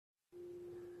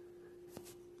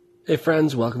Hey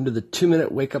friends, welcome to the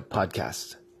 2-Minute Wake Up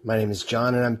Podcast. My name is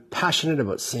John and I'm passionate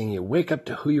about seeing you wake up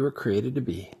to who you were created to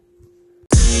be.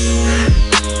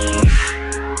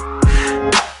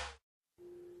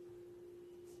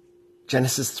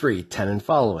 Genesis 3:10 and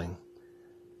following.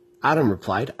 Adam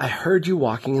replied, I heard you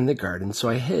walking in the garden, so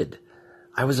I hid.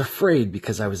 I was afraid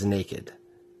because I was naked.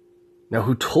 Now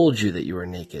who told you that you were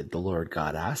naked? The Lord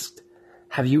God asked.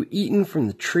 Have you eaten from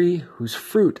the tree whose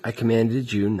fruit I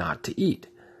commanded you not to eat?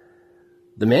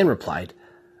 The man replied,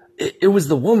 It was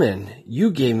the woman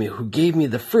you gave me who gave me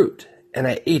the fruit, and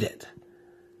I ate it.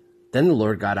 Then the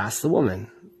Lord God asked the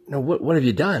woman, Now what have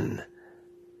you done?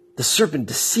 The serpent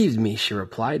deceived me, she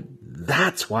replied.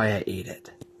 That's why I ate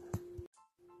it.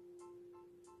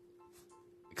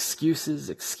 Excuses,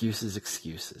 excuses,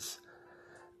 excuses.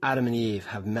 Adam and Eve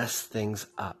have messed things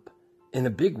up in a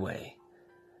big way,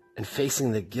 and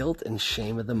facing the guilt and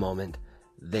shame of the moment,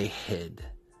 they hid.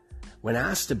 When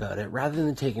asked about it, rather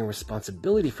than taking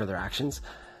responsibility for their actions,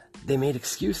 they made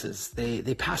excuses.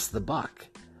 They passed the buck.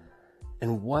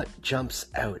 And what jumps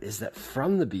out is that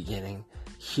from the beginning,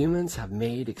 humans have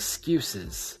made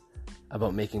excuses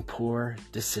about making poor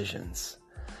decisions.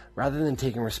 Rather than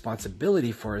taking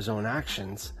responsibility for his own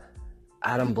actions,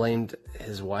 Adam blamed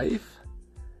his wife.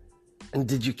 And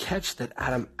did you catch that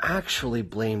Adam actually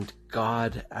blamed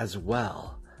God as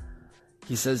well?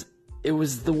 He says, it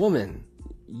was the woman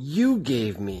you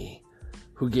gave me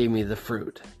who gave me the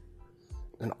fruit.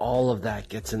 And all of that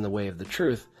gets in the way of the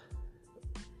truth.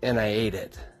 And I ate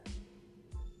it.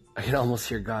 I can almost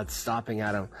hear God stopping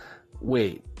Adam.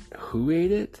 Wait, who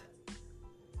ate it?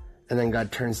 And then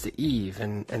God turns to Eve,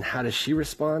 and how does she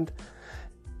respond?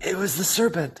 It was the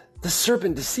serpent. The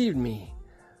serpent deceived me.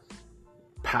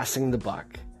 Passing the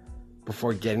buck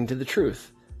before getting to the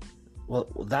truth. Well,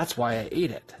 that's why I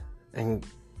ate it. And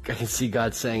I can see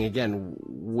God saying again,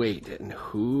 wait, and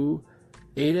who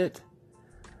ate it?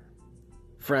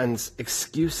 Friends,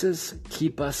 excuses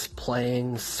keep us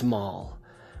playing small.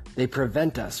 They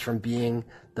prevent us from being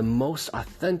the most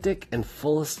authentic and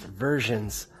fullest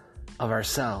versions of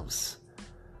ourselves.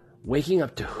 Waking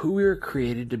up to who we were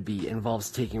created to be involves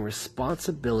taking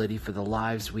responsibility for the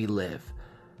lives we live,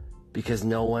 because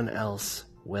no one else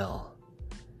will.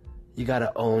 You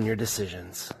gotta own your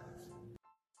decisions.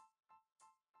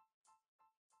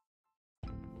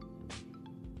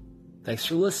 Thanks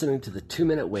for listening to the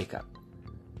 2-Minute Wake Up.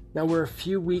 Now we're a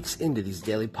few weeks into these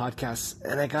daily podcasts,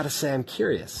 and I gotta say I'm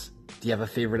curious. Do you have a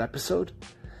favorite episode?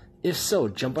 If so,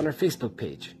 jump on our Facebook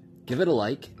page, give it a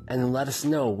like, and then let us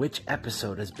know which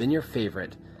episode has been your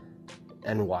favorite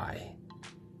and why.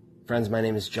 Friends, my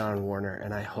name is John Warner,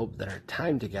 and I hope that our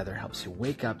time together helps you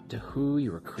wake up to who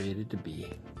you were created to be.